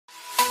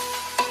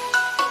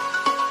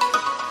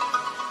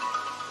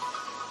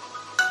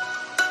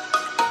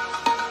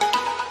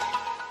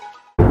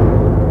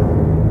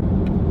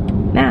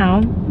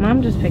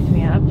mom just picked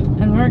me up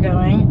and we're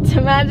going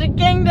to Magic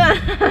Kingdom.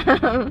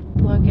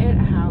 Look at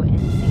how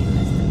insane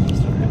this Disney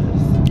store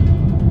is.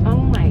 Oh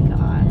my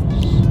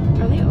gosh.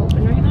 Are they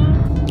open right now?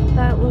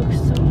 That looks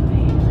so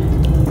amazing.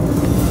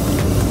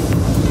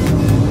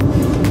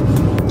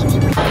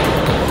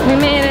 We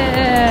made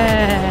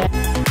it!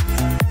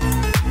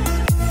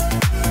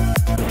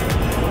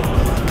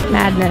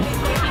 Madness.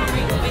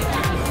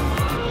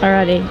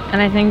 Already.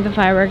 And I think the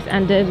fireworks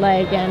ended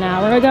like an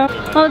hour ago.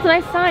 Oh, it's a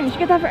nice sign. You should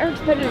get that for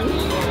Eric's bedroom.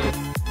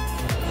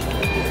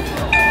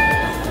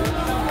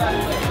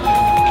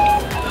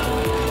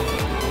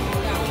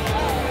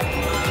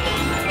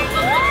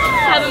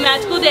 Have a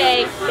magical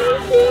day.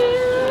 Thank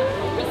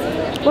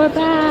you. We're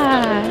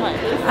back.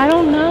 I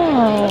don't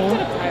know.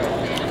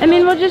 I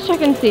mean, we'll just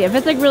check and see. If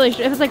it's like really, if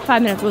it's like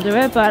 5 minutes, we'll do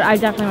it. But I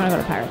definitely want to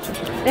go to Pirates for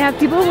sure. They have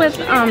people with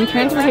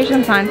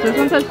transportation signs. So this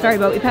one says ferry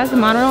boat. We passed the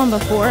monorail one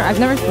before. I've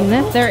never seen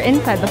this. They're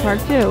inside the park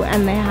too,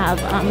 and they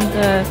have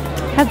the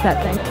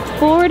headset thing.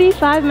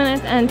 45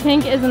 minutes, and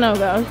Tink is a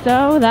no-go.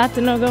 So that's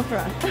a no-go for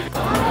us. We're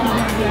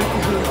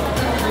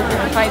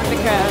gonna fight the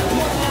crowd.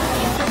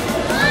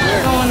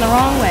 We're going the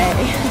wrong way.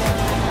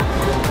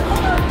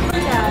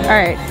 All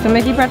right, so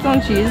Mickey pretzel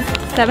and cheese,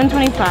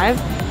 $7.25.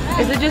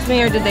 Is it just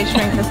me or did they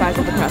shrink the size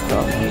of the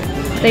pretzel?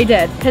 They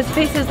did. His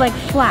face is like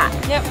flat.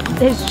 Yep.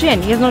 His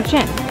chin, he has no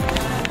chin.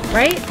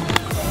 Right?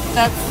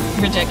 That's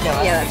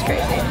ridiculous. Yeah, that's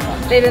crazy.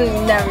 They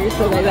didn't never used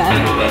to like that.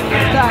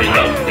 Stop.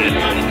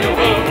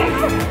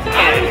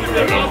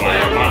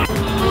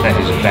 That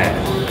is bad.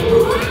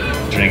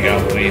 Drink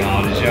out pretty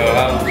hard as your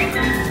house.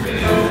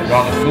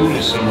 Rather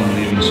foolish someone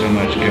leaving so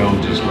much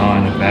gold just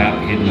lying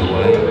about, hidden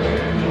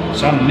away.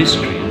 Some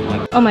mystery.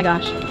 Oh my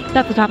gosh,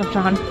 that's the top of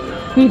Tron.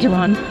 We need to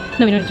run.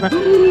 No, we don't need to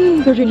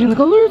run. They're changing the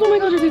colors. Oh my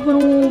gosh, they're people.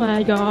 Oh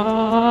my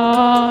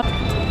god.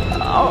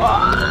 Oh.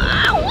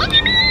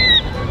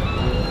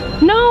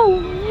 No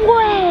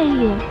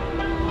way.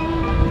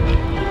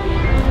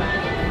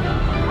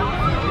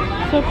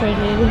 So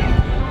pretty.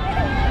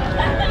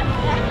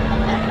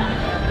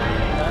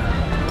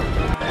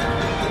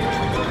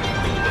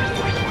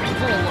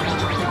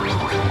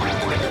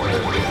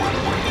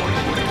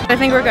 I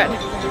think we're good.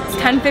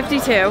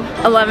 10:52.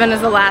 11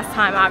 is the last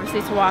time,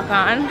 obviously, to walk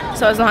on.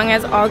 So as long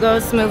as all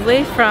goes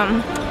smoothly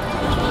from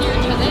here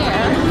to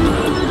there,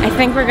 I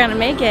think we're gonna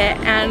make it,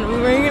 and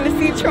we're gonna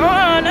see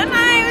Tron at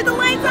night with the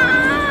lights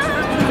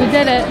on. We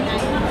did it.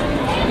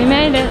 We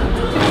made it.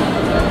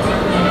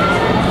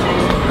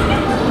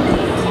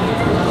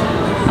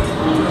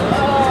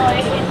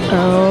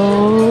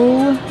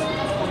 Oh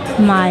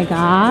my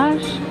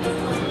gosh!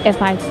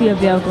 If I see a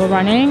vehicle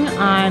running,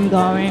 I'm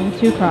going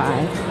to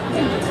cry.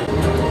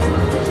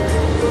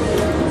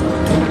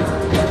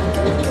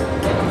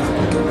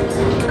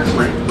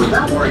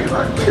 Without worrying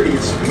about getting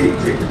a speeding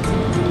ticket.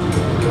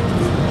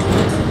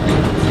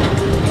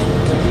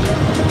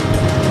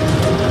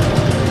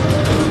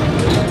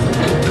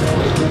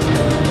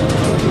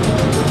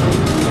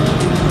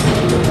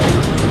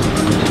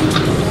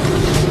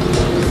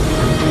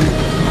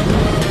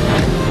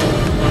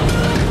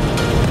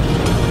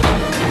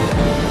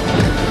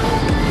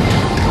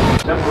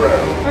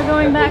 We're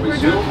going back. We're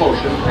doing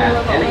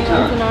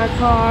in our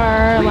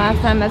car. Last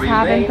time this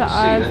happened to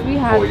us, we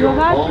had to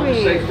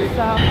evacuate.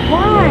 So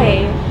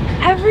why?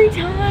 Every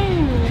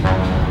time.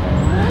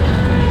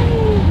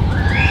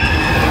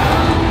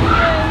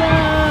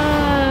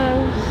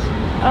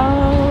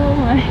 Oh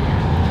my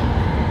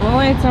gosh. The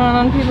lights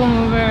on People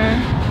Mover.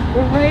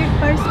 We're right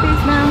by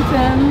Space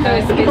Mountain.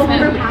 People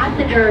Mover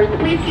passengers,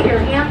 please keep your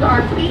hands,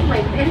 arms, feet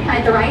linked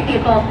inside the right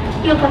vehicle.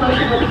 Vehicle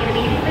motion will begin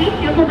immediately.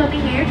 Vehicle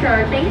bumping may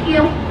occur. Thank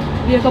you.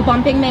 Vehicle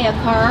bumping may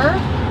occur.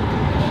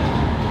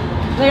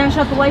 They're gonna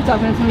shut the lights off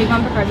and it's gonna be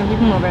bumper cars and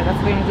People Mover. That's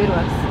what they're gonna do to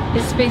us.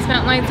 Is Space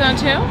Mountain lights on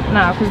too?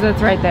 No, because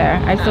it's right there.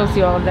 I still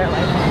see all of their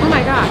lights. Oh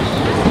my gosh.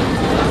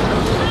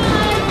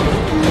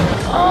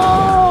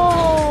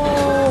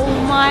 Oh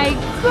my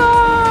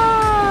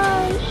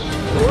gosh.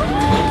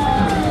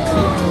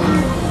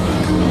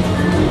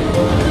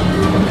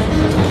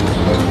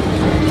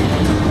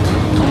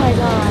 Oh my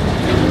god.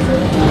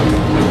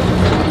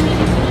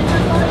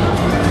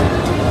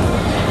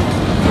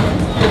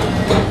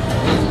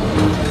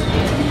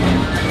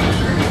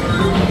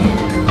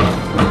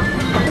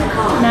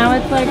 Now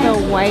it's like a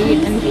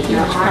white and peach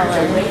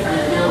color.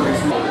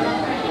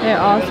 They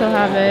also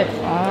have it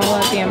all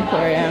at the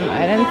Emporium.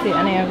 I didn't see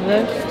any of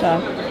this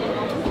stuff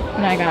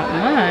when I got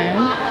mine,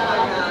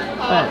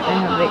 but they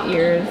have the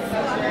ears.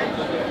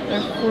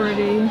 They're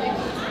 40.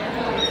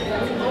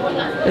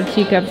 The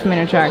Teacups main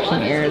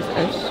attraction ears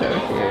are so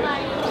cute.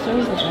 So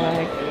is the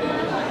bag.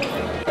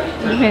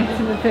 We made it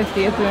to the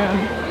 50th room.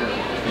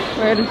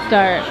 Where to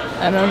start?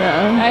 I don't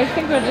know. I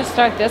think we'll just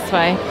start this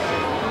way.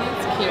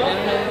 It's cute,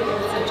 isn't it?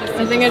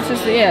 I think it's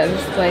just, yeah, the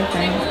display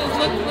thing.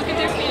 Look at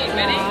their feet,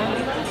 Minnie.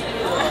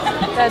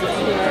 That's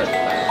cute.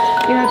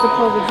 You have to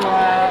pull the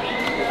drawer out.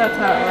 That's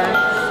how it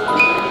works.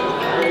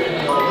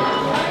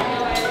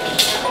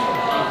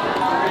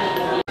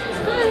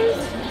 Guys,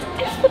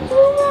 it's the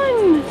blue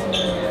one!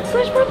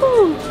 Slash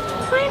purple!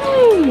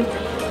 Finally!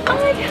 Oh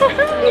my god!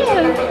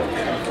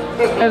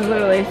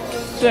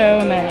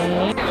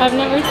 I've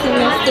never seen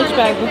this Stitch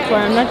bag before.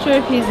 I'm not sure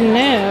if he's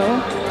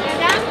new,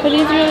 but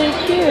he's really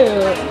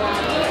cute.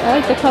 I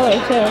like the color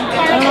too.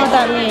 I don't know what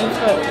that means,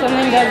 but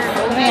something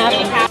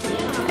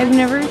happens. I've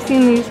never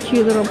seen these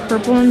cute little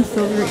purple and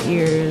silver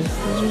ears.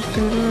 Those are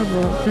so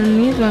adorable. And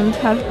these ones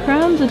have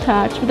crowns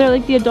attached, but they're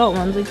like the adult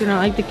ones. Like, they're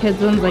not like the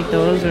kids ones. Like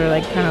those are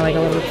like kind of like a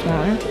little bit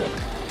smaller.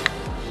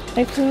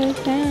 That's what I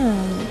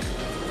found.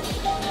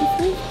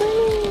 This is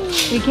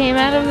funny. We came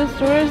out of the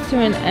stores to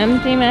an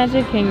empty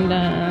Magic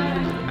Kingdom.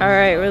 All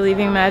right, we're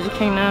leaving Magic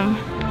Kingdom.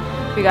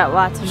 We got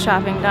lots of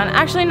shopping done.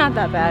 Actually, not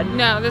that bad.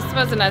 No, this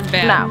wasn't as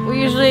bad. No,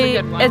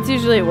 it's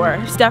usually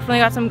worse. Definitely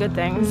got some good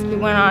things. We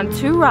went on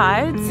 2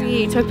 rides.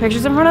 We took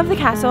pictures in front of the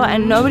castle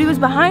and nobody was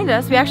behind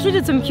us. We actually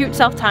did some cute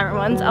self-timer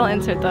ones. I'll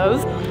insert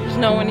those. There's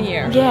no one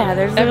here. Yeah,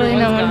 there's literally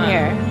no one gone.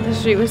 here. The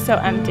street was so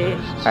empty.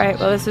 All right,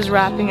 well, this is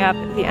wrapping up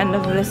the end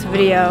of this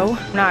video.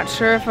 Not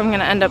sure if I'm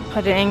gonna end up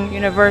putting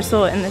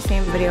Universal in the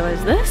same video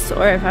as this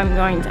or if I'm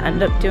going to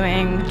end up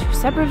doing 2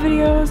 separate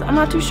videos. I'm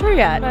not too sure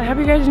yet. I hope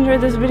you guys enjoyed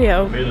this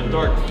video. May the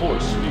dark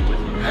force be with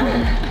you.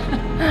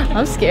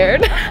 I'm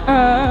scared.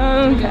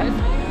 Okay.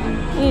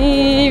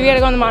 We gotta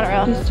go on the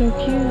monorail. He's so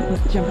cute.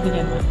 Let's jump it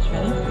again.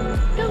 Ready?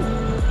 Go!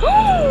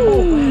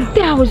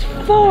 That was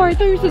far. I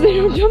thought you said they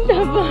don't jump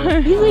that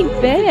far. He's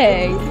like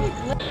big.